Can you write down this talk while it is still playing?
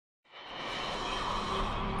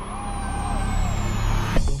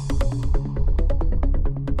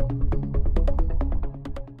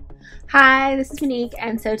Hi, this is Monique,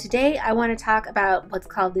 and so today I want to talk about what's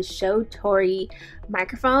called the Shotory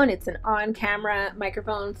microphone. It's an on-camera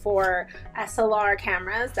microphone for SLR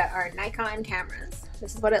cameras that are Nikon cameras.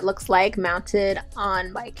 This is what it looks like mounted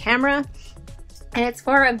on my camera, and it's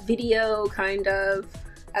for a video kind of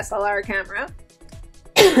SLR camera.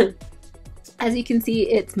 As you can see,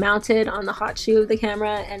 it's mounted on the hot shoe of the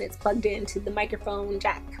camera and it's plugged into the microphone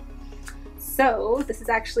jack. So this is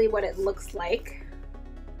actually what it looks like.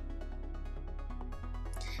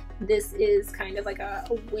 This is kind of like a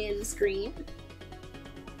windscreen,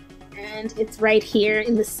 and it's right here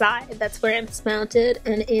in the side. That's where it's mounted,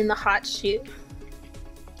 and in the hot shoe.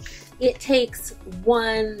 It takes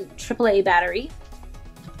one AAA battery,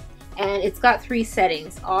 and it's got 3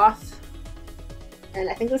 settings: off, and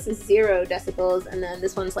I think this is 0 decibels, and then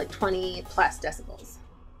this one's like 20 plus decibels.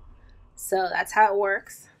 So that's how it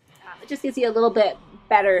works. It just gives you a little bit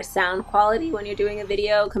better sound quality when you're doing a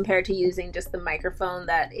video compared to using just the microphone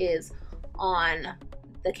that is on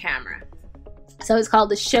the camera. So it's called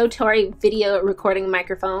the Shotory video recording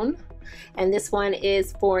microphone, and this one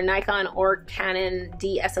is for Nikon or Canon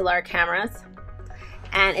DSLR cameras,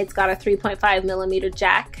 and it's got a 3.5mm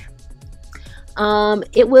jack.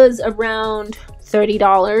 It was around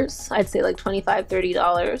 $30. I'd say like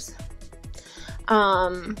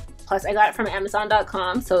 $25–30. Plus I got it from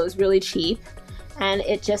Amazon.com, so it was really cheap, and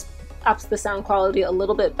it just ups the sound quality a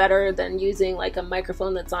little bit better than using like a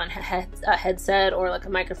microphone that's on a headset, or like a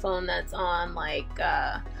microphone that's on like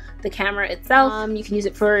the camera itself. You can use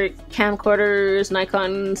it for camcorders,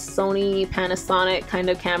 Nikon, Sony, Panasonic kind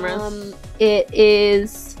of cameras. It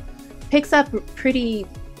picks up pretty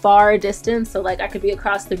far distance, so like I could be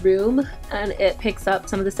across the room and it picks up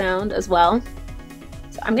some of the sound as well.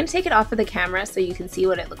 So I'm going to take it off of the camera so you can see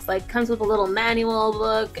what it looks like. It comes with a little manual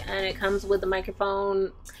book, and it comes with the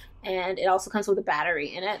microphone, and it also comes with a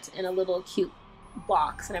battery in it, in a little cute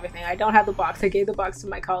box and everything. I don't have the box. I gave the box to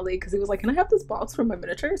my colleague because he was like, can I have this box for my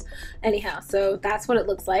miniatures? Anyhow, so that's what it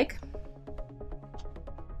looks like.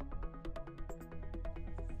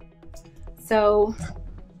 So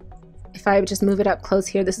if I just move it up close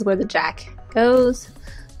here, this is where the jack goes.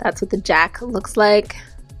 That's what the jack looks like.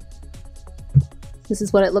 This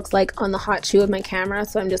is what it looks like on the hot shoe of my camera,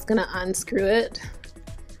 so I'm just gonna unscrew it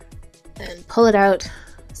and pull it out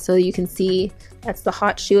so you can see that's the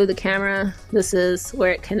hot shoe of the camera. This is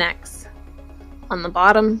where it connects on the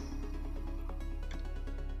bottom.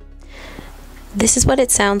 This is what it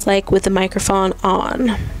sounds like with the microphone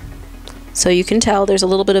on. So you can tell there's a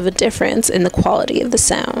little bit of a difference in the quality of the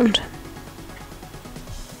sound.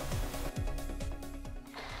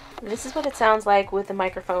 This is what it sounds like with the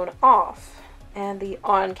microphone off and the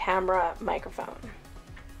on-camera microphone.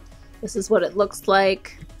 This is what it looks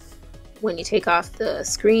like when you take off the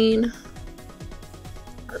screen,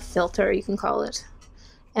 or filter you can call it,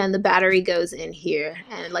 and the battery goes in here,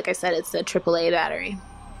 and like I said, it's a AAA battery.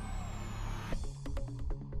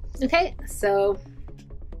 Okay, so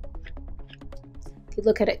if you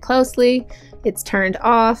look at it closely, it's turned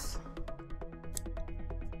off.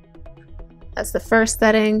 That's the first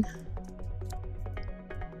setting.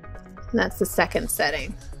 And that's the second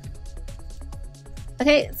setting.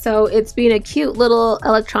 Okay, so it's been a cute little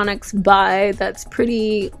electronics buy that's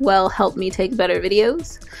pretty well helped me take better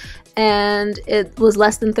videos, and it was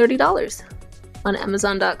less than $30 on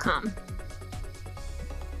Amazon.com.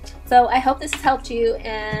 So I hope this has helped you,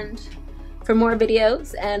 and for more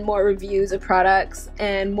videos and more reviews of products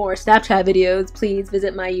and more Snapchat videos, please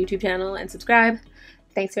visit my YouTube channel and subscribe.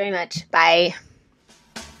 Thanks very much. Bye.